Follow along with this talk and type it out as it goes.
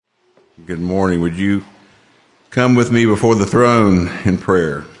Good morning. Would you come with me before the throne in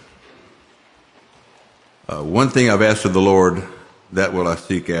prayer? One thing I've asked of the Lord, that will I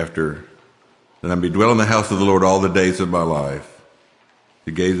seek after, that I may dwell in the house of the Lord all the days of my life,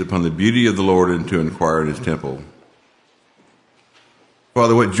 to gaze upon the beauty of the Lord and to inquire in his temple.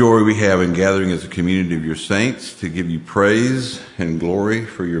 Father, what joy we have in gathering as a community of your saints to give you praise and glory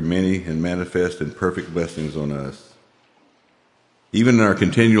for your many and manifest and perfect blessings on us. Even in our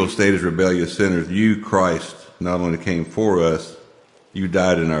continual state as rebellious sinners, you, Christ, not only came for us, you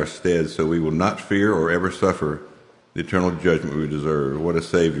died in our stead, so we will not fear or ever suffer the eternal judgment we deserve. What a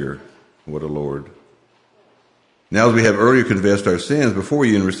Savior, what a Lord. Now as we have earlier confessed our sins before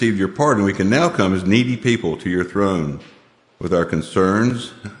you and received your pardon, we can now come as needy people to your throne with our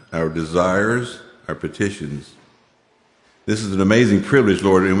concerns, our desires, our petitions. This is an amazing privilege,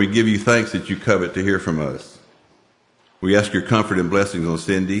 Lord, and we give you thanks that you covet to hear from us. We ask your comfort and blessings on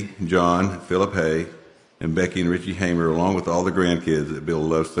Cindy, John, Philip Hay, and Becky and Richie Hamer, along with all the grandkids that Bill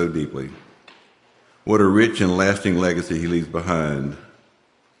loves so deeply. What a rich and lasting legacy he leaves behind.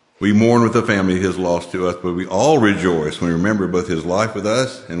 We mourn with the family his loss to us, but we all rejoice when we remember both his life with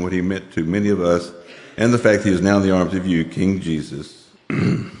us and what he meant to many of us, and the fact he is now in the arms of you, King Jesus.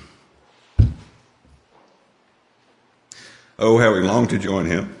 Oh, how we long to join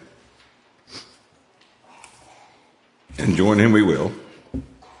him. And join him we will.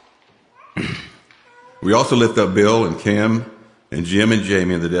 We also lift up Bill and Kim and Jim and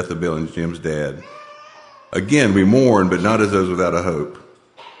Jamie in the death of Bill and Jim's dad. Again, we mourn, but not as those without a hope.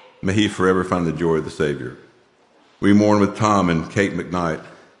 May he forever find the joy of the Savior. We mourn with Tom and Kate McKnight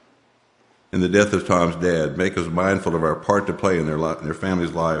in the death of Tom's dad. Make us mindful of our part to play in their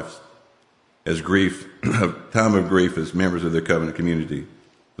families' lives as time of grief as members of their covenant community,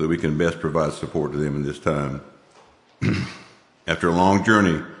 so that we can best provide support to them in this time. After a long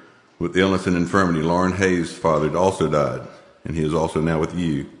journey with illness and infirmity, Lauren Hayes' father also died, and he is also now with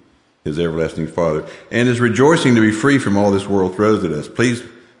you, his everlasting Father, and is rejoicing to be free from all this world throws at us. Please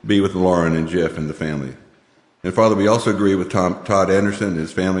be with Lauren and Jeff and the family. And Father, we also agree with Todd Anderson and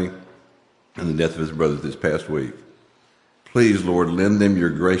his family and the death of his brothers this past week. Please, Lord, lend them your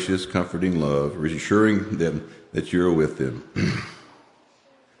gracious, comforting love, reassuring them that you are with them.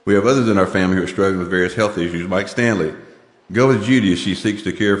 We have others in our family who are struggling with various health issues. Mike Stanley, go with Judy as she seeks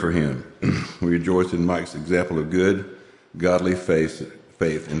to care for him. We rejoice in Mike's example of good, godly faith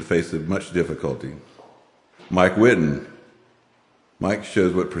in the face of much difficulty. Mike Whitten. Mike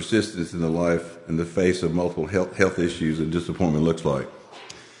shows what persistence in the life in the face of multiple health issues and disappointment looks like.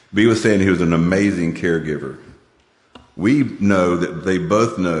 Be with Sandy, who's an amazing caregiver. We know that they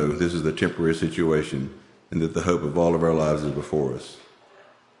both know this is a temporary situation and that the hope of all of our lives is before us.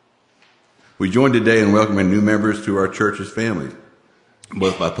 We join today in welcoming new members to our church's family,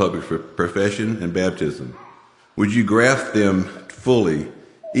 both by public profession and baptism. Would you graft them fully,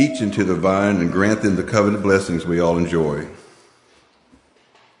 each into the vine, and grant them the covenant blessings we all enjoy?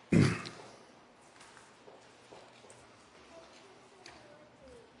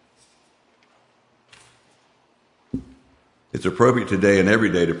 It's appropriate today and every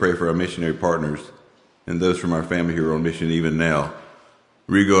day to pray for our missionary partners and those from our family who are on mission even now.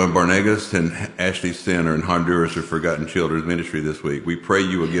 Rigo and Barnegas and Ashley Sin are in Honduras for Forgotten Children's Ministry this week. We pray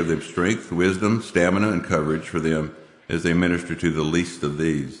you will give them strength, wisdom, stamina, and courage for them as they minister to the least of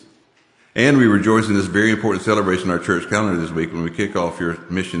these. And we rejoice in this very important celebration in our church calendar this week when we kick off your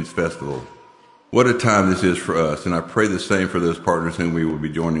missions festival. What a time this is for us, and I pray the same for those partners whom we will be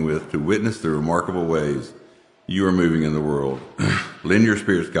joining with to witness the remarkable ways you are moving in the world. Lend your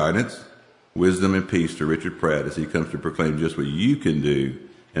Spirit's guidance, wisdom, and peace to Richard Pratt as he comes to proclaim just what you can do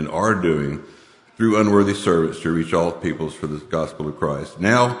and are doing through unworthy servants to reach all peoples for the gospel of Christ.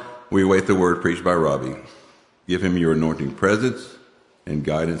 Now we await the word preached by Robbie. Give him your anointing presence and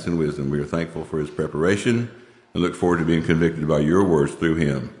guidance and wisdom. We are thankful for his preparation and look forward to being convicted by your words through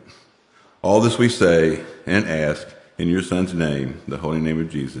him. All this we say and ask in your Son's name, the holy name of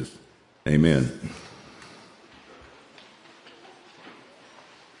Jesus. Amen.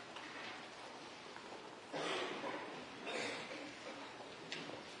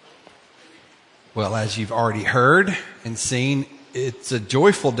 Well, as you've already heard and seen, it's a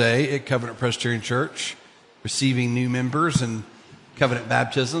joyful day at Covenant Presbyterian Church, receiving new members and covenant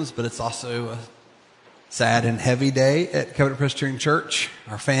baptisms, but it's also a sad and heavy day at Covenant Presbyterian Church.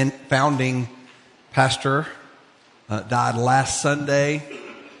 Our founding pastor died last Sunday,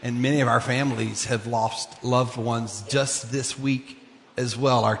 and many of our families have lost loved ones just this week as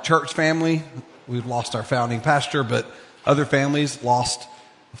well. Our church family, we've lost our founding pastor, but other families lost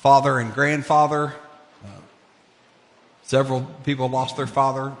father and grandfather. Several people lost their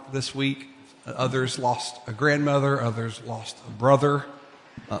father this week. Others lost a grandmother. Others lost a brother.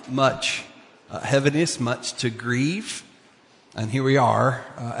 Much heaviness, much to grieve. And here we are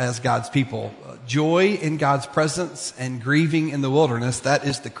as God's people. Joy in God's presence and grieving in the wilderness. That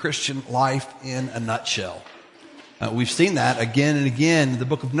is the Christian life in a nutshell. We've seen that again and again in the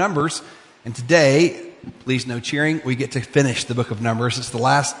book of Numbers. And today, please no cheering, we get to finish the book of Numbers. It's the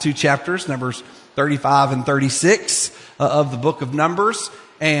last two chapters, Numbers 35 and 36 of the book of Numbers.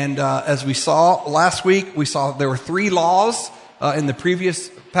 And as we saw last week, we saw there were 3 laws in the previous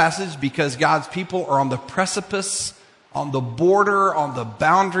passage because God's people are on the precipice, on the border, on the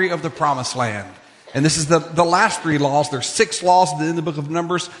boundary of the promised land. And this is the last 3 laws. There's 6 laws in the book of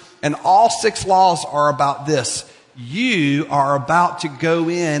Numbers, and all 6 laws are about this. You are about to go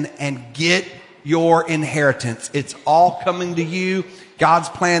in and get your inheritance. It's all coming to you. God's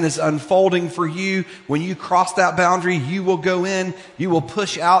plan is unfolding for you. When you cross that boundary, you will go in. You will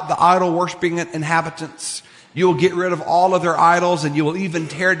push out the idol-worshiping inhabitants. You will get rid of all of their idols, and you will even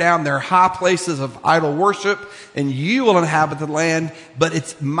tear down their high places of idol worship, and you will inhabit the land. But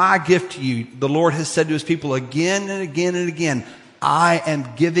it's my gift to you. The Lord has said to his people again and again and again, I am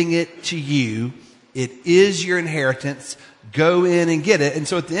giving it to you. It is your inheritance. Go in and get it. And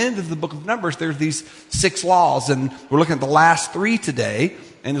so at the end of the book of Numbers, there's these 6 laws, and we're looking at the last 3 today.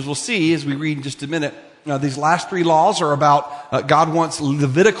 And as we'll see, as we read in just a minute, these last 3 laws are about God wants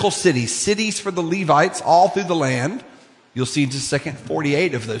Levitical cities for the Levites all through the land. You'll see in just a second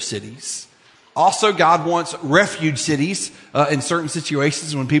 48 of those cities. Also, God wants refuge cities in certain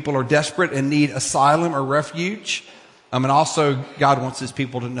situations when people are desperate and need asylum or refuge. And also, God wants his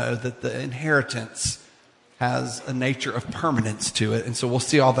people to know that the inheritance has a nature of permanence to it. And so we'll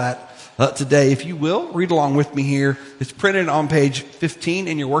see all that today. If you will, read along with me here. It's printed on page 15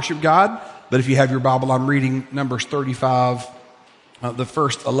 in your worship guide. But if you have your Bible, I'm reading Numbers 35, the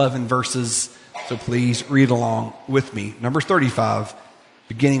first 11 verses. So please read along with me. Numbers 35,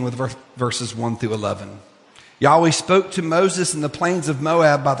 beginning with verses 1 through 11. Yahweh spoke to Moses in the plains of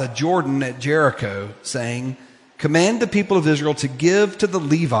Moab by the Jordan at Jericho, saying, command the people of Israel to give to the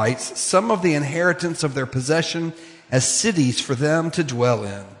Levites some of the inheritance of their possession as cities for them to dwell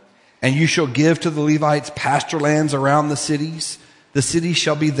in. And you shall give to the Levites pasture lands around the cities. The cities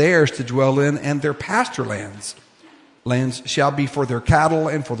shall be theirs to dwell in, and their pasture lands shall be for their cattle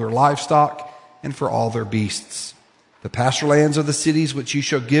and for their livestock and for all their beasts. The pasture lands of the cities which you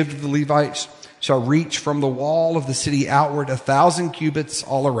shall give to the Levites shall reach from the wall of the city outward 1,000 cubits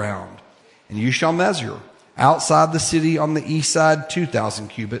all around. And you shall measure outside the city on the east side 2,000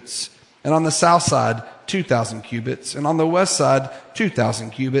 cubits, and on the south side 2,000 cubits, and on the west side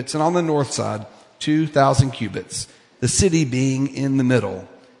 2,000 cubits, and on the north side 2,000 cubits, the city being in the middle.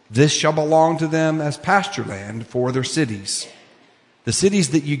 This shall belong to them as pasture land for their cities. The cities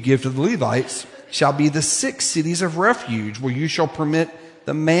that you give to the Levites shall be the 6 cities of refuge, where you shall permit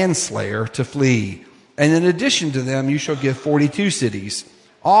the manslayer to flee. And in addition to them, you shall give 42 cities.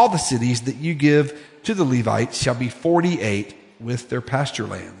 All the cities that you give to the Levites shall be 48 with their pasture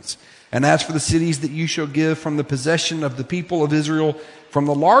lands. And as for the cities that you shall give from the possession of the people of Israel, from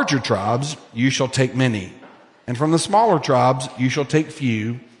the larger tribes you shall take many, and from the smaller tribes you shall take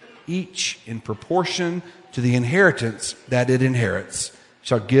few, each in proportion to the inheritance that it inherits,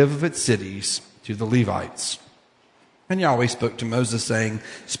 shall give of its cities to the Levites. And Yahweh spoke to Moses, saying,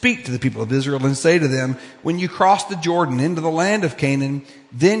 speak to the people of Israel and say to them, when you cross the Jordan into the land of Canaan,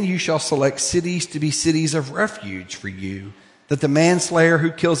 then you shall select cities to be cities of refuge for you, that the manslayer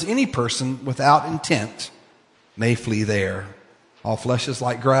who kills any person without intent may flee there. All flesh is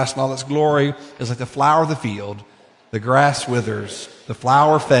like grass, and all its glory is like the flower of the field. The grass withers, the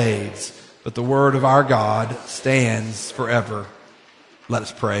flower fades, but the word of our God stands forever. Let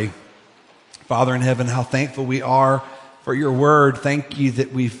us pray. Father in heaven, how thankful we are for your word. Thank you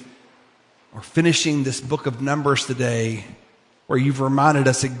that are finishing this book of Numbers today, where you've reminded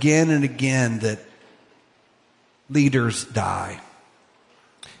us again and again that leaders die.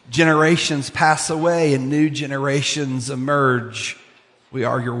 Generations pass away and new generations emerge. We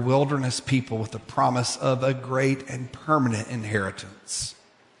are your wilderness people with the promise of a great and permanent inheritance.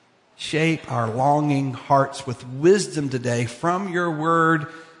 Shape our longing hearts with wisdom today from your word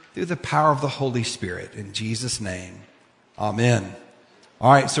through the power of the Holy Spirit. In Jesus' name, amen.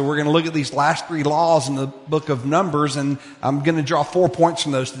 All right, so we're going to look at these last 3 laws in the book of Numbers, and I'm going to draw 4 points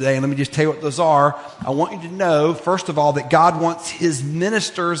from those today, and let me just tell you what those are. I want you to know, first of all, that God wants his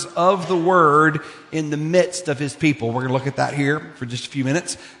ministers of the word in the midst of his people. We're going to look at that here for just a few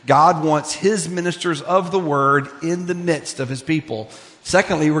minutes. God wants his ministers of the word in the midst of his people.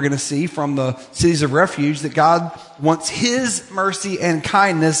 Secondly, we're going to see from the cities of refuge that God wants his mercy and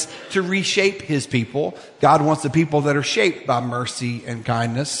kindness to reshape his people. God wants the people that are shaped by mercy and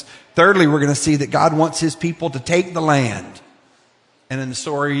kindness. Thirdly, we're going to see that God wants his people to take the land. And in the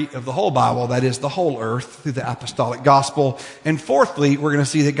story of the whole Bible, that is the whole earth through the apostolic gospel. And fourthly, we're going to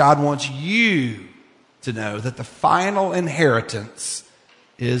see that God wants you to know that the final inheritance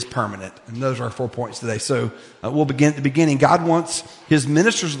is permanent. And those are our 4 points today. So we'll begin at the beginning. God wants his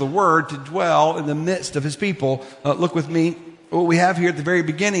ministers of the word to dwell in the midst of his people. Look with me. What we have here at the very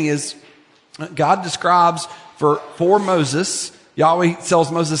beginning is God describes for Moses, Yahweh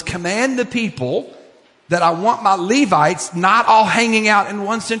tells Moses, command the people that I want my Levites not all hanging out in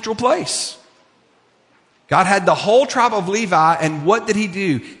one central place. God had the whole tribe of Levi, and what did he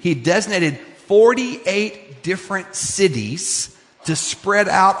do? He designated 48 different cities to spread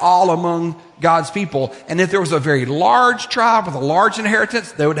out all among God's people. And if there was a very large tribe with a large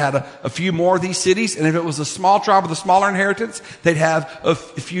inheritance, they would have a few more of these cities. And if it was a small tribe with a smaller inheritance, they'd have a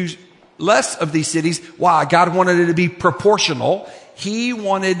few less of these cities. Why? God wanted it to be proportional. He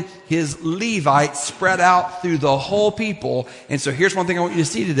wanted his Levites spread out through the whole people. And so here's one thing I want you to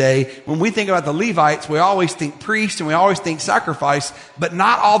see today. When we think about the Levites, we always think priest and we always think sacrifice, but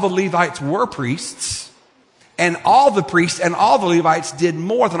not all the Levites were priests. And all the priests and all the Levites did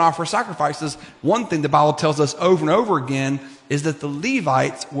more than offer sacrifices. One thing the Bible tells us over and over again is that the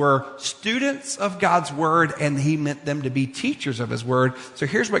Levites were students of God's word, and he meant them to be teachers of his word. So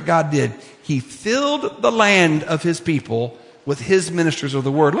here's what God did. He filled the land of his people with his ministers of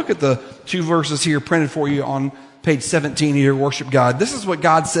the word. Look at the 2 verses here printed for you on page 17 here, Worship God. This is what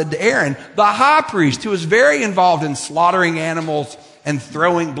God said to Aaron, the high priest, who was very involved in slaughtering animals and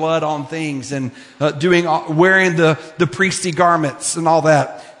throwing blood on things and wearing the priestly garments and all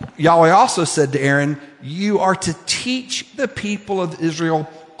that. Yahweh also said to Aaron, you are to teach the people of Israel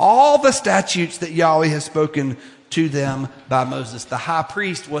all the statutes that Yahweh has spoken to them by Moses. The high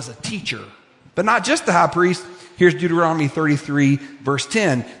priest was a teacher, but not just the high priest. Here's Deuteronomy 33, verse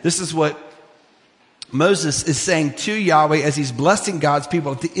 10. This is what Moses is saying to Yahweh as he's blessing God's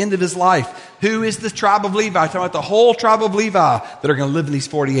people at the end of his life. Who is the tribe of Levi? Talking about the whole tribe of Levi that are going to live in these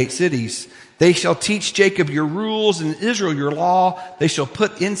 48 cities. They shall teach Jacob your rules and Israel your law. They shall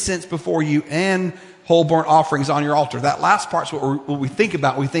put incense before you and whole burnt offerings on your altar. That last part's what we think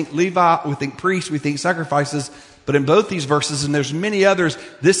about. We think Levi, we think priests, we think sacrifices. But in both these verses, and there's many others,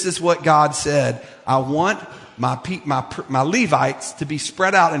 this is what God said. I want my Levites to be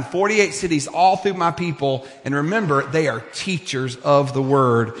spread out in 48 cities all through my people. And remember, they are teachers of the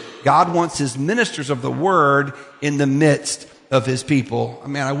word. God wants his ministers of the word in the midst of his people. I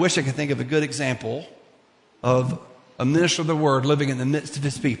mean, I wish I could think of a good example of a minister of the word living in the midst of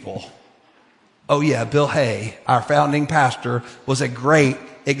his people. Oh yeah, Bill Hay, our founding pastor, was a great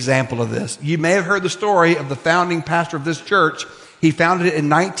example of this. You may have heard the story of the founding pastor of this church. He founded it in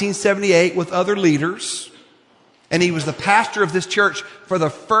 1978 with other leaders. And he was the pastor of this church for the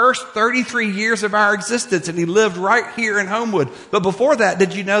first 33 years of our existence. And he lived right here in Homewood. But before that,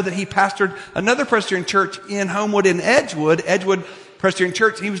 did you know that he pastored another Presbyterian church in Homewood in Edgewood Presbyterian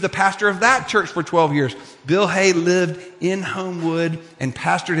Church? He was the pastor of that church for 12 years. Bill Hay lived in Homewood and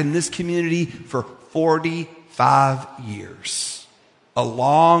pastored in this community for 45 years. A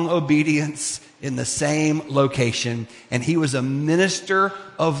long obedience in the same location, and he was a minister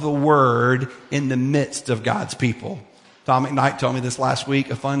of the word in the midst of God's people. Tom McKnight told me this last week,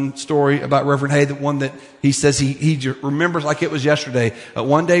 a fun story about Reverend Hay, that one that he says he remembers like it was yesterday.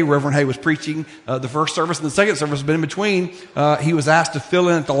 One day, Reverend Hay was preaching the first service and the second service, but in between, he was asked to fill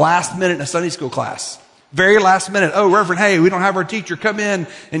in at the last minute in a Sunday school class. Very last minute. Oh, Reverend Hay, we don't have our teacher. Come in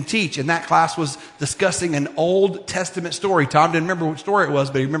and teach. And that class was discussing an Old Testament story. Tom didn't remember what story it was,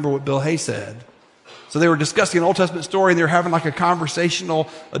 but he remembered what Bill Hay said. So they were discussing an Old Testament story, and they were having like a conversational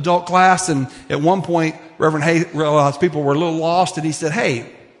adult class. And at one point, Reverend Hay realized people were a little lost, and he said, hey,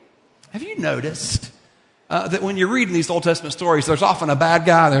 have you noticed that when you're reading these Old Testament stories, there's often a bad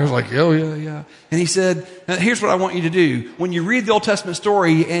guy? And they were like, oh, yeah. And he said, here's what I want you to do. When you read the Old Testament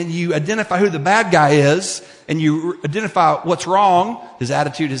story and you identify who the bad guy is, and you identify what's wrong, his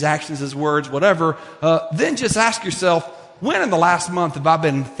attitude, his actions, his words, whatever, then just ask yourself, when in the last month have I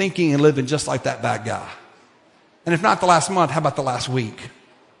been thinking and living just like that bad guy? And if not the last month, how about the last week?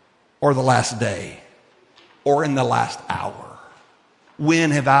 Or the last day? Or in the last hour? When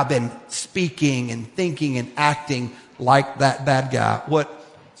have I been speaking and thinking and acting like that bad guy? What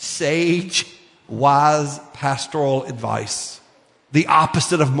sage, wise pastoral advice the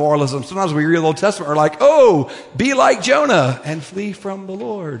opposite of moralism. Sometimes we read the Old Testament, we're like, oh, be like Jonah and flee from the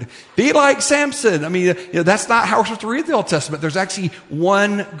Lord. Be like Samson. I mean, that's not how we're supposed to read the Old Testament. There's actually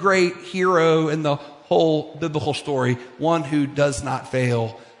one great hero in the whole biblical story, one who does not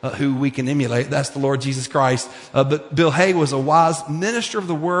fail, who we can emulate. That's the Lord Jesus Christ. But Bill Hay was a wise minister of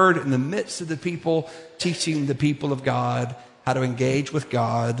the word in the midst of the people, teaching the people of God how to engage with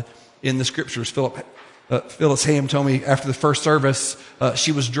God in the scriptures. Phyllis Ham told me after the first service,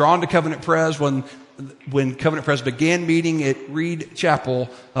 she was drawn to Covenant Pres when Covenant Pres began meeting at Reed Chapel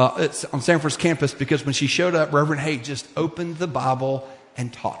it's on Sanford's campus, because when she showed up, Reverend Hay just opened the Bible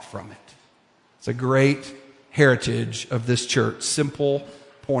and taught from it. It's a great heritage of this church, simple,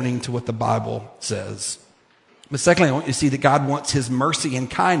 pointing to what the Bible says. But secondly, I want you to see that God wants his mercy and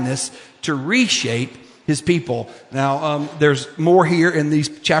kindness to reshape his people. Now, there's more here in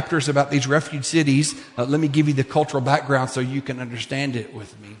these chapters about these refuge cities. Let me give you the cultural background so you can understand it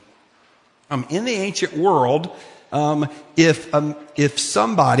with me. In the ancient world, if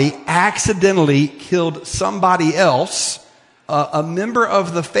somebody accidentally killed somebody else, a member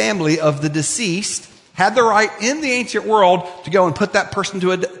of the family of the deceased had the right in the ancient world to go and put that person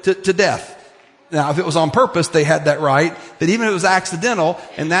to death. Now, if it was on purpose, they had that right. But even if it was accidental,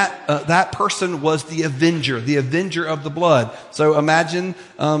 and that person was the avenger of the blood. So imagine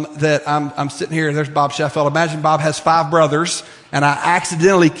that I'm sitting here, there's Bob Sheffield. Imagine Bob has 5 brothers, and I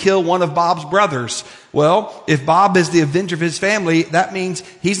accidentally kill one of Bob's brothers. Well, if Bob is the avenger of his family, that means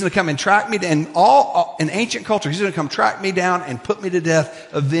he's going to come and track me down. In ancient culture, he's going to come track me down and put me to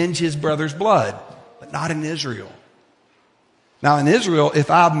death, avenge his brother's blood. But not in Israel. Now, in Israel, if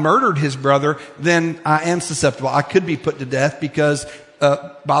I murdered his brother, then I am susceptible. I could be put to death because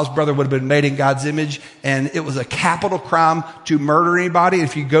Bob's brother would have been made in God's image, and it was a capital crime to murder anybody.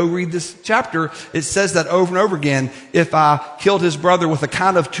 If you go read this chapter, it says that over and over again. If I killed his brother with a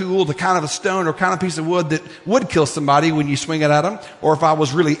kind of tool, the kind of a stone or kind of piece of wood that would kill somebody when you swing it at them, or if I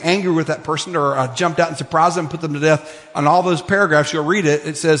was really angry with that person, or I jumped out and surprised them, put them to death, on all those paragraphs, you'll read it,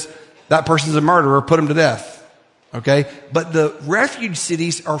 it says that person's a murderer, put him to death. Okay, but the refuge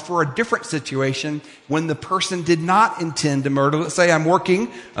cities are for a different situation when the person did not intend to murder. Let's say I'm working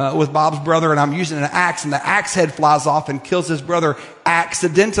with Bob's brother and I'm using an axe, and the axe head flies off and kills his brother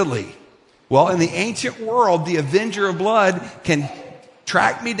accidentally. Well, in the ancient world, the avenger of blood can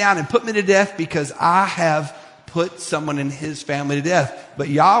track me down and put me to death because I have put someone in his family to death. But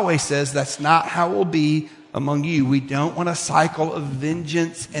Yahweh says that's not how it will be among you. We don't want a cycle of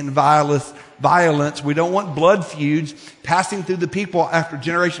vengeance and violence. We don't want blood feuds passing through the people after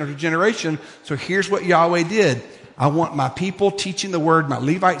generation. So here's what Yahweh did. I want my people teaching the word, my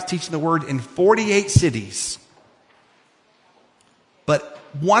Levites teaching the word in 48 cities. But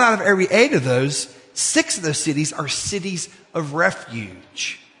 1 out of every 8 of those, 6 of those cities are cities of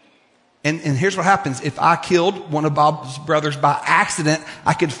refuge. And here's what happens. If I killed one of Bob's brothers by accident,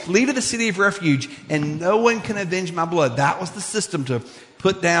 I could flee to the city of refuge and no one can avenge my blood. That was the system to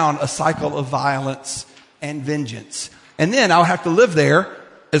put down a cycle of violence and vengeance. And then I would have to live there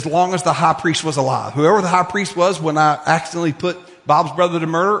as long as the high priest was alive. Whoever the high priest was when I accidentally put Bob's brother to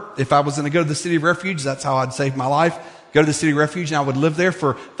murder, if I was going to go to the city of refuge, that's how I'd save my life. Go to the city of refuge, and I would live there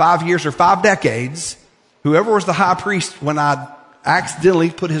for 5 years or 5 decades. Whoever was the high priest when I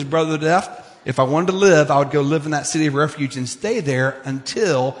accidentally put his brother to death, if I wanted to live, I would go live in that city of refuge and stay there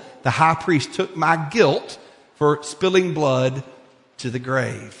until the high priest took my guilt for spilling blood to the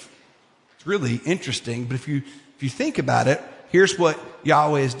grave. It's really interesting, but if you think about it, here's what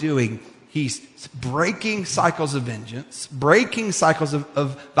Yahweh is doing. He's breaking cycles of vengeance, breaking cycles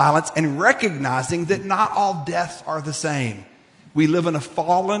of violence, and recognizing that not all deaths are the same. We live in a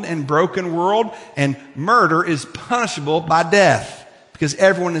fallen and broken world, and murder is punishable by death because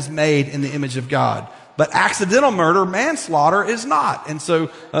everyone is made in the image of God. But accidental murder, manslaughter, is not. And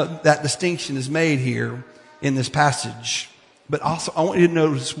so that distinction is made here in this passage. But also, I want you to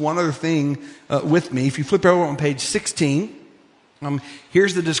notice one other thing with me. If you flip over on page 16,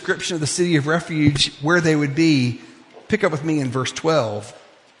 here's the description of the city of refuge, where they would be. Pick up with me in verse 12.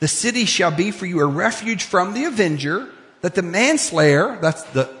 The city shall be for you a refuge from the avenger, that the manslayer, that's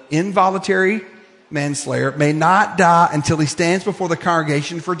the involuntary manslayer, may not die until he stands before the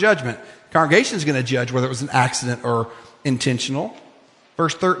congregation for judgment. The congregation is going to judge whether it was an accident or intentional.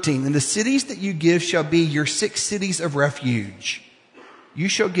 Verse 13, and the cities that you give shall be your 6 cities of refuge. You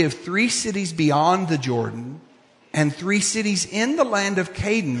shall give 3 cities beyond the Jordan and 3 cities in the land of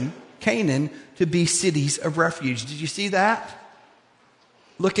Canaan to be cities of refuge. Did you see that?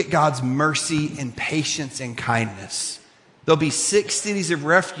 Look at God's mercy and patience and kindness. There'll be 6 cities of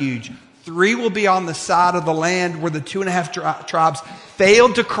refuge 3 will be on the side of the land where the 2.5 tribes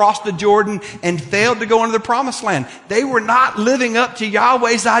failed to cross the Jordan and failed to go into the promised land. They were not living up to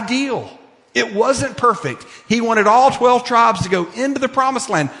Yahweh's ideal. It wasn't perfect. He wanted all 12 tribes to go into the promised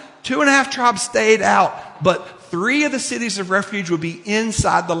land. 2.5 tribes stayed out, but 3 of the cities of refuge would be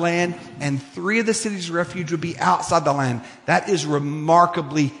inside the land, and 3 of the cities of refuge would be outside the land. That is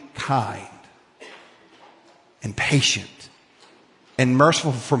remarkably kind and patient and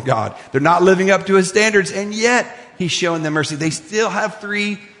merciful from God. They're not living up to his standards, and yet he's showing them mercy. They still have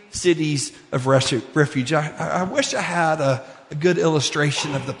 3 cities of refuge. I wish I had a good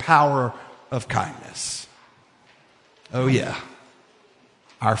illustration of the power of kindness. Oh yeah.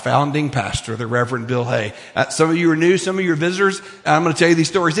 Our founding pastor, the Reverend Bill Hay. Some of you are new, some of you are visitors. I'm going to tell you these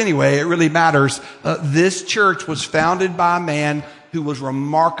stories anyway. It really matters. This church was founded by a man who was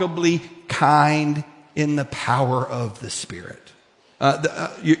remarkably kind in the power of the Spirit.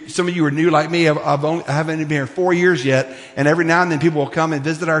 Some of you are new like me. I haven't been here 4 years yet. And every now and then people will come and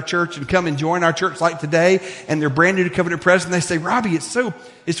visit our church and come and join our church like today. And they're brand new to Covenant Pres. And they say, Robbie,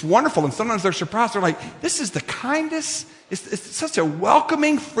 it's wonderful. And sometimes they're surprised. They're like, this is the kindest. It's such a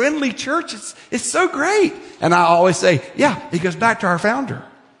welcoming, friendly church. It's so great. And I always say, yeah, it goes back to our founder.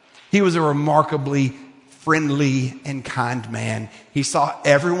 He was a remarkably friendly and kind man. He saw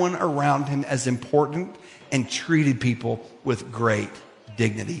everyone around him as important and treated people with great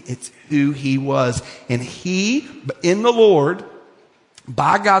dignity. It's who he was. And he, in the Lord,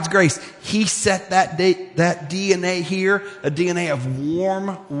 by God's grace, he set that DNA here, a DNA of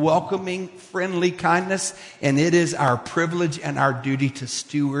warm, welcoming, friendly kindness. And it is our privilege and our duty to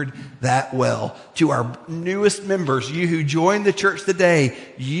steward that well. To our newest members, you who joined the church today,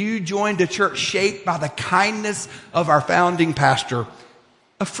 you joined a church shaped by the kindness of our founding pastor,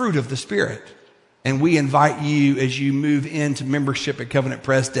 a fruit of the Spirit. And we invite you as you move into membership at Covenant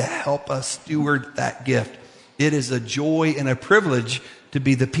Pres to help us steward that gift. It is a joy and a privilege to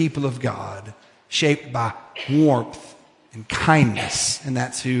be the people of God, shaped by warmth and kindness. And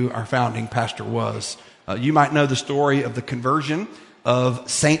that's who our founding pastor was. You might know the story of the conversion of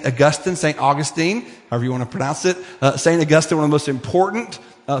St. Augustine, however you want to pronounce it. St. Augustine, one of the most important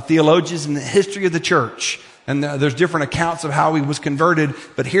theologians in the history of the church. And there's different accounts of how he was converted.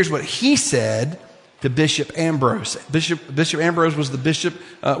 But here's what he said to Bishop Ambrose. Bishop Ambrose was the bishop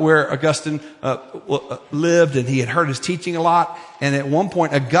where Augustine lived, and he had heard his teaching a lot. And at one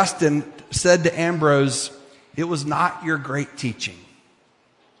point, Augustine said to Ambrose, it was not your great teaching,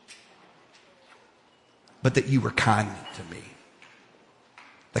 but that you were kind to me.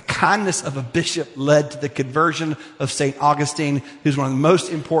 The kindness of a bishop led to the conversion of St. Augustine, who's one of the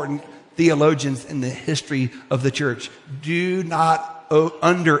most important theologians in the history of the church. Do not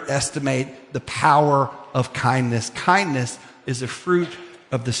underestimate the power of kindness. Kindness is a fruit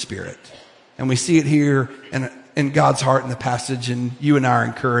of the Spirit. And we see it here in God's heart in the passage, and you and I are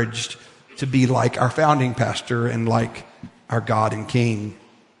encouraged to be like our founding pastor and like our God and King.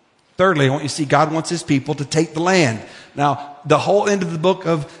 Thirdly, I want you to see God wants his people to take the land. Now, the whole end of the book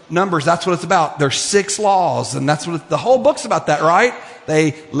of Numbers, that's what it's about. There's 6 laws, and that's what the whole book's about that, right?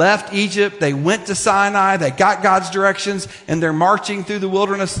 They left Egypt, they went to Sinai, they got God's directions, and they're marching through the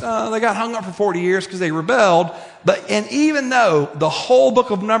wilderness. They got hung up for 40 years because they rebelled. And even though the whole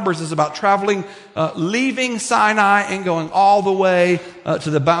book of Numbers is about traveling, leaving Sinai and going all the way to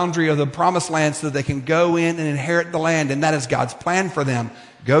the boundary of the promised land so that they can go in and inherit the land, and that is God's plan for them.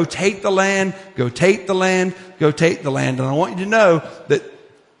 Go take the land, go take the land, go take the land. And I want you to know that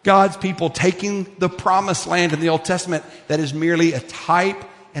God's people taking the promised land in the Old Testament, that is merely a type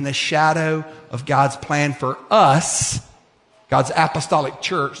and a shadow of God's plan for us, God's apostolic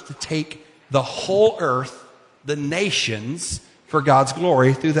church, to take the whole earth, the nations, for God's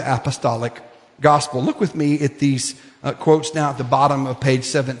glory through the apostolic gospel. Look with me at these quotes now at the bottom of page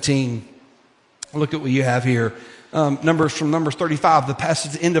 17. Look at what you have here. Numbers 35, the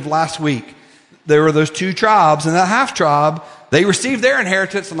passage at the end of last week. There were those 2 tribes, and that half tribe, they received their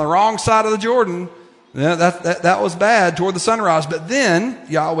inheritance on the wrong side of the Jordan. Yeah, that was bad toward the sunrise. But then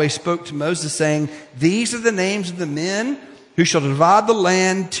Yahweh spoke to Moses saying, these are the names of the men who shall divide the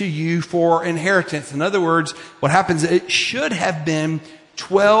land to you for inheritance. In other words, what happens, it should have been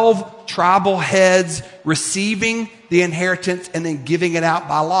 12 tribal heads receiving the inheritance and then giving it out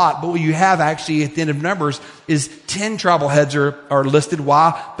by lot. But what you have actually at the end of Numbers is 10 tribal heads are listed.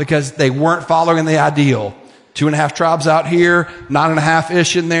 Why? Because they weren't following the ideal. 2.5 tribes out here,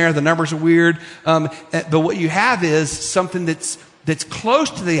 9.5-ish in there. The numbers are weird. But what you have is something that's close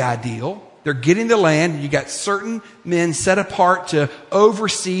to the ideal, They're getting the land. You got certain men set apart to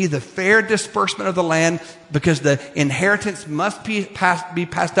oversee the fair disbursement of the land because the inheritance must be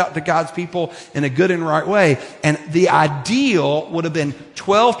passed out to God's people in a good and right way. And the ideal would have been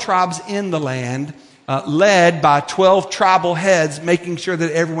 12 tribes in the land, led by 12 tribal heads, making sure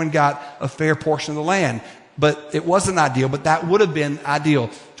that everyone got a fair portion of the land. But it wasn't ideal, but that would have been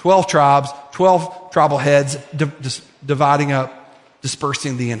ideal. 12 tribes, 12 tribal heads dividing up,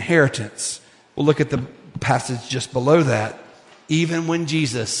 dispersing the inheritance. We'll look at the passage just below that. Even when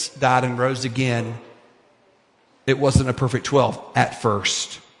Jesus died and rose again, it wasn't a perfect 12 at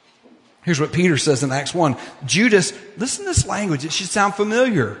first. Here's what Peter says in Acts 1. Judas, listen to this language. It should sound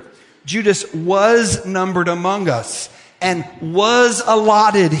familiar. Judas was numbered among us and was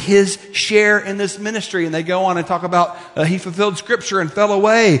allotted his share in this ministry. And they go on and talk about he fulfilled scripture and fell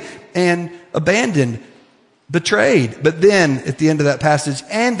away and abandoned, betrayed. But then at the end of that passage,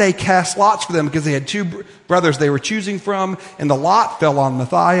 and they cast lots for them because they had two brothers they were choosing from, and the lot fell on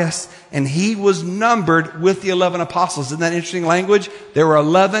Matthias, and he was numbered with the 11 apostles. Isn't that interesting language? There were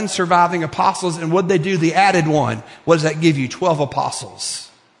 11 surviving apostles, and what did they do? They added one. What does that give you? 12 apostles.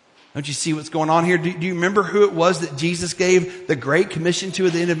 Don't you see what's going on here? Do you remember who it was that Jesus gave the Great Commission to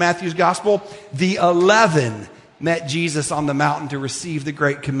at the end of Matthew's Gospel? The 11 met Jesus on the mountain to receive the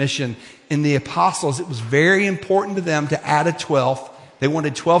Great Commission. In the apostles, it was very important to them to add a 12th. They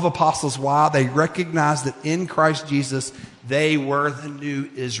wanted 12 apostles. Why? They recognized that in Christ Jesus, they were the new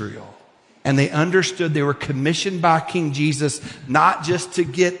Israel. And they understood they were commissioned by King Jesus, not just to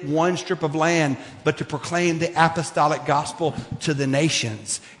get one strip of land, but to proclaim the apostolic gospel to the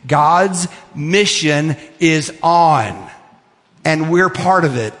nations. God's mission is on. And we're part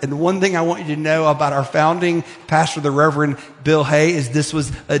of it. And one thing I want you to know about our founding pastor, the Reverend Bill Hay, is this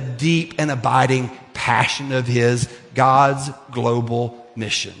was a deep and abiding passion of his, God's global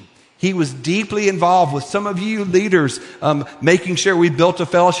mission. He was deeply involved with some of you leaders, making sure we built a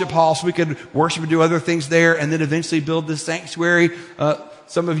fellowship hall so we could worship and do other things there, and then eventually build this sanctuary.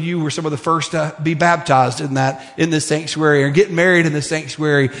 Some of you were some of the first to be baptized in this sanctuary, or get married in the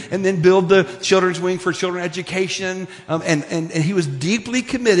sanctuary, and then build the children's wing for children education. And he was deeply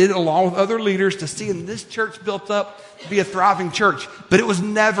committed, along with other leaders, to seeing this church built up to be a thriving church. But it was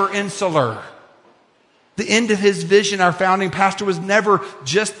never insular. The end of his vision, our founding pastor, was never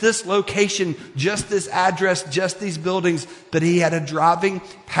just this location, just this address, just these buildings, but he had a driving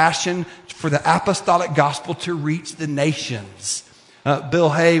passion for the apostolic gospel to reach the nations. Bill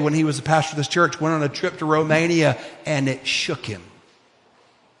Hay, when he was a pastor of this church, went on a trip to Romania, and it shook him.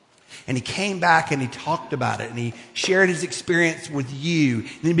 And he came back and he talked about it, and he shared his experience with you.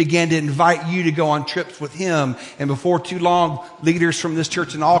 And he began to invite you to go on trips with him. And before too long, leaders from this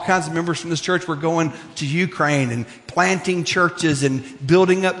church and all kinds of members from this church were going to Ukraine and planting churches and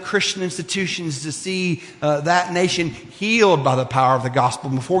building up Christian institutions to see that nation healed by the power of the gospel.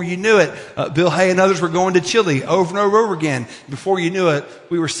 Before you knew it, Bill Hay and others were going to Chile over and over again. Before you knew it,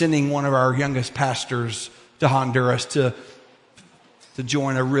 we were sending one of our youngest pastors to Honduras to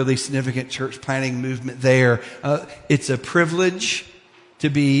join a really significant church planting movement there. It's a privilege to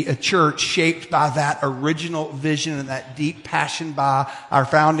be a church shaped by that original vision and that deep passion by our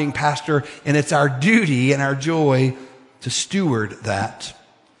founding pastor. And it's our duty and our joy to steward that.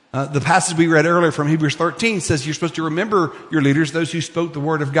 The passage we read earlier from Hebrews 13 says you're supposed to remember your leaders, those who spoke the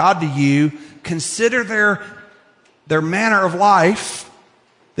word of God to you. Consider their manner of life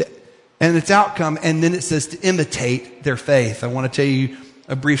and its outcome, and then it says to imitate their faith. I want to tell you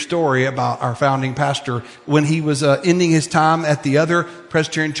a brief story about our founding pastor. When he was ending his time at the other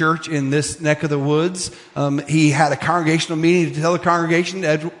Presbyterian church in this neck of the woods, he had a congregational meeting to tell the congregation,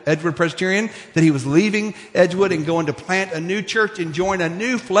 Edgewood Presbyterian, that he was leaving Edgewood and going to plant a new church and join a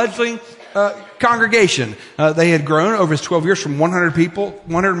new fledgling congregation. They had grown over his 12 years from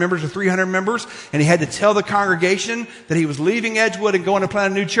 100 members to 300 members, and he had to tell the congregation that he was leaving Edgewood and going to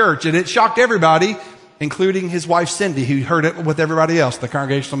plant a new church. And it shocked everybody, including his wife Cindy, who heard it with everybody else at the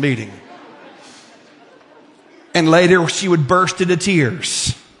congregational meeting. And later she would burst into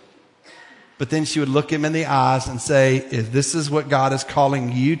tears. But then she would look him in the eyes and say, if this is what God is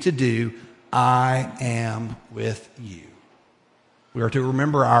calling you to do, I am with you. We are to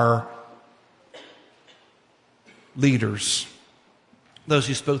remember our leaders, those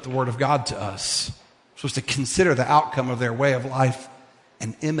who spoke the word of God to us. We're supposed to consider the outcome of their way of life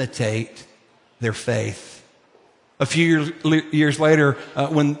and imitate their faith. A few years later,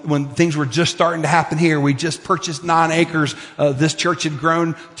 when things were just starting to happen here, we just purchased 9 acres. This church had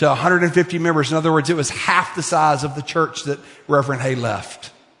grown to 150 members. In other words, it was half the size of the church that Reverend Hay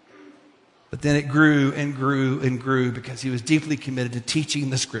left. But then it grew and grew and grew because he was deeply committed to teaching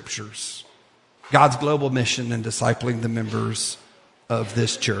the scriptures. God's global mission in discipling the members of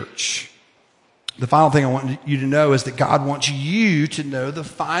this church. The final thing I want you to know is that God wants you to know the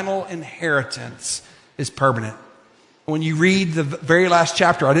final inheritance is permanent. When you read the very last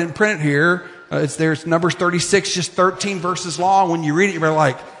chapter, I didn't print it here. It's there. It's Numbers 36, just 13 verses long. When you read it, you're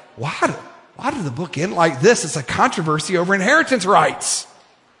like, why did the book end like this? It's a controversy over inheritance rights.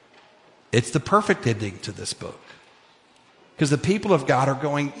 It's the perfect ending to this book. Because the people of God are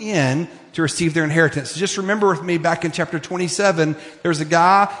going in to receive their inheritance. Just remember with me back in chapter 27, there's a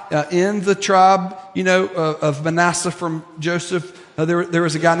guy in the tribe, of Manasseh from Joseph. There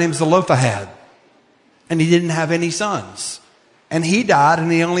was a guy named Zelophehad. And he didn't have any sons. And he died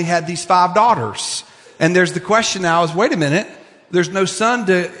and he only had these 5 daughters. And there's the question now is, wait a minute, there's no son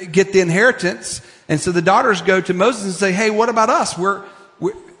to get the inheritance. And so the daughters go to Moses and say, hey, what about us?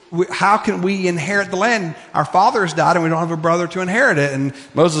 How can we inherit the land? Our father has died and we don't have a brother to inherit it. And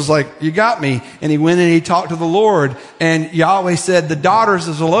Moses is like, you got me. And he went and he talked to the Lord. And Yahweh said, the daughters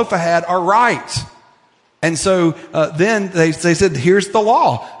of Zelophehad are right. And so then they said, here's the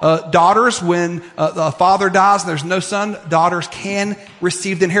law. Daughters, when the father dies and there's no son, daughters can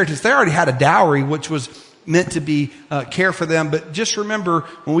receive the inheritance. They already had a dowry, which was meant to be care for them. But just remember,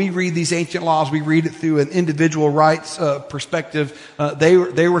 when we read these ancient laws, we read it through an individual rights perspective. They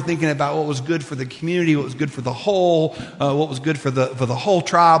were thinking about what was good for the community, what was good for the whole, what was good for the whole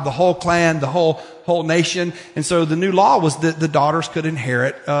tribe, the whole clan, the whole nation. And so the new law was that the daughters could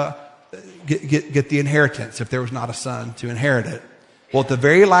inherit, get the inheritance if there was not a son to inherit it. Well, at the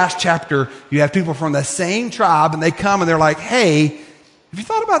very last chapter, you have people from the same tribe, and they come and they're like, hey, have you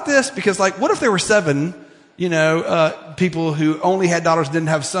thought about this? Because what if there were 7 people who only had daughters, didn't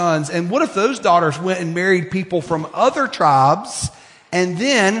have sons. And what if those daughters went and married people from other tribes and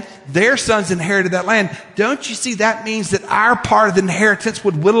then their sons inherited that land? Don't you see that means that our part of the inheritance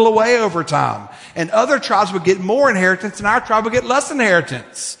would whittle away over time? And other tribes would get more inheritance and our tribe would get less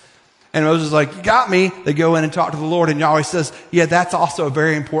inheritance. And Moses is like, you got me. They go in and talk to the Lord, and Yahweh says, yeah, that's also a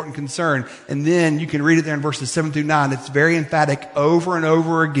very important concern. And then you can read it there in verses 7 through 9. It's very emphatic over and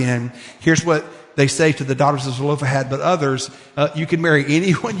over again. Here's what they say to the daughters of Zelophehad, but others, you can marry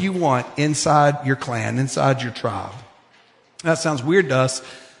anyone you want inside your clan, inside your tribe. That sounds weird to us.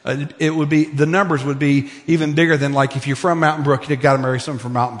 The numbers would be even bigger than if you're from Mountain Brook, you've got to marry someone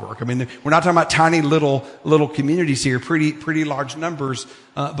from Mountain Brook. I mean, we're not talking about tiny little communities here, pretty large numbers.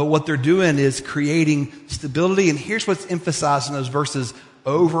 But what they're doing is creating stability. And here's what's emphasized in those verses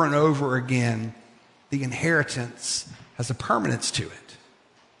over and over again. The inheritance has a permanence to it.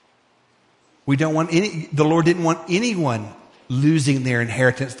 The Lord didn't want anyone losing their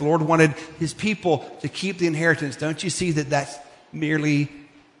inheritance. The Lord wanted his people to keep the inheritance. Don't you see that that's merely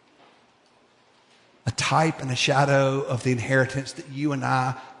a type and a shadow of the inheritance that you and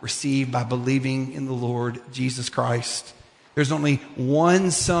I receive by believing in the Lord Jesus Christ? There's only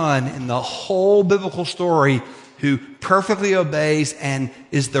one son in the whole biblical story who perfectly obeys and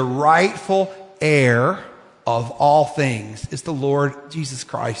is the rightful heir of all things. It's the Lord Jesus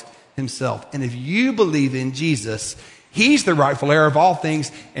Christ himself. And if you believe in Jesus, he's the rightful heir of all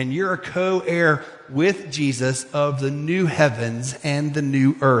things, and you're a co-heir with Jesus of the new heavens and the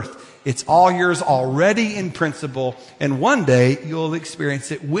new earth. It's all yours already in principle, and one day you'll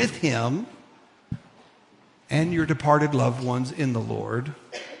experience it with him and your departed loved ones in the Lord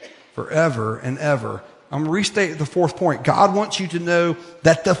forever and ever. I'm going to restate the 4th point. God wants you to know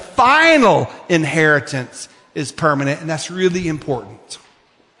that the final inheritance is permanent, and that's really important.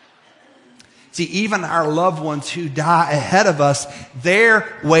 See, even our loved ones who die ahead of us,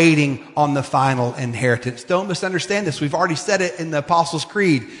 they're waiting on the final inheritance. Don't misunderstand this. We've already said it in the Apostles'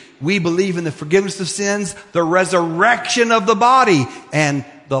 Creed. We believe in the forgiveness of sins, the resurrection of the body, and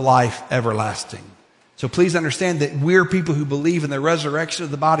the life everlasting. So please understand that we're people who believe in the resurrection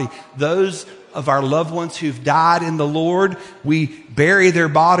of the body. Those of our loved ones who've died in the Lord, we bury their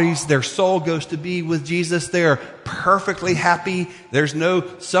bodies. Their soul goes to be with Jesus. They're perfectly happy. There's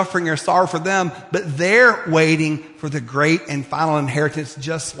no suffering or sorrow for them, but they're waiting for the great and final inheritance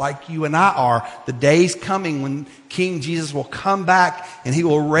just like you and I are. The day's coming when King Jesus will come back and he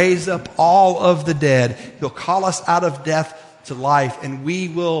will raise up all of the dead. He'll call us out of death to life, and we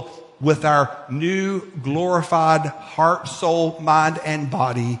will, with our new glorified heart, soul, mind, and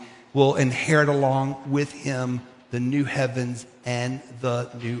body, will inherit along with him the new heavens and the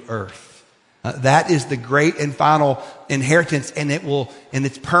new earth. That is the great and final inheritance, and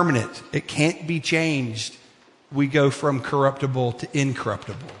it's permanent. It can't be changed. We go from corruptible to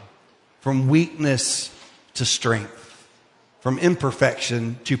incorruptible, from weakness to strength, from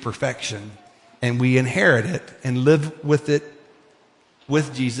imperfection to perfection, and we inherit it and live with it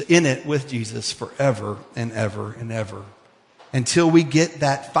with Jesus, in it with Jesus forever and ever and ever. Until we get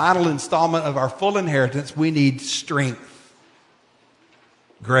that final installment of our full inheritance, we need strength,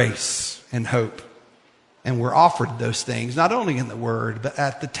 grace, and hope. And we're offered those things, not only in the Word, but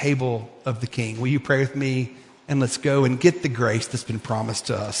at the table of the King. Will you pray with me? And let's go and get the grace that's been promised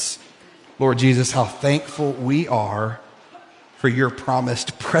to us. Lord Jesus, how thankful we are for your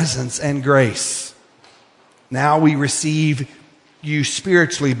promised presence and grace. Now we receive you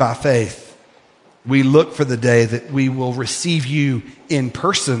spiritually by faith. We look for the day that we will receive you in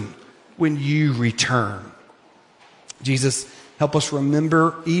person when you return. Jesus, help us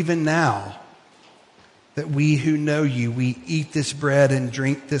remember even now that we who know you, we eat this bread and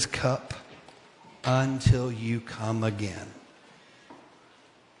drink this cup until you come again.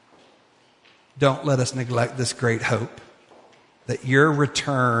 Don't let us neglect this great hope, that your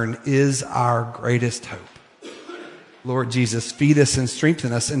return is our greatest hope. Lord Jesus, feed us and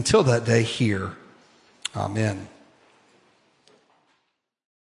strengthen us until that day here. Amen.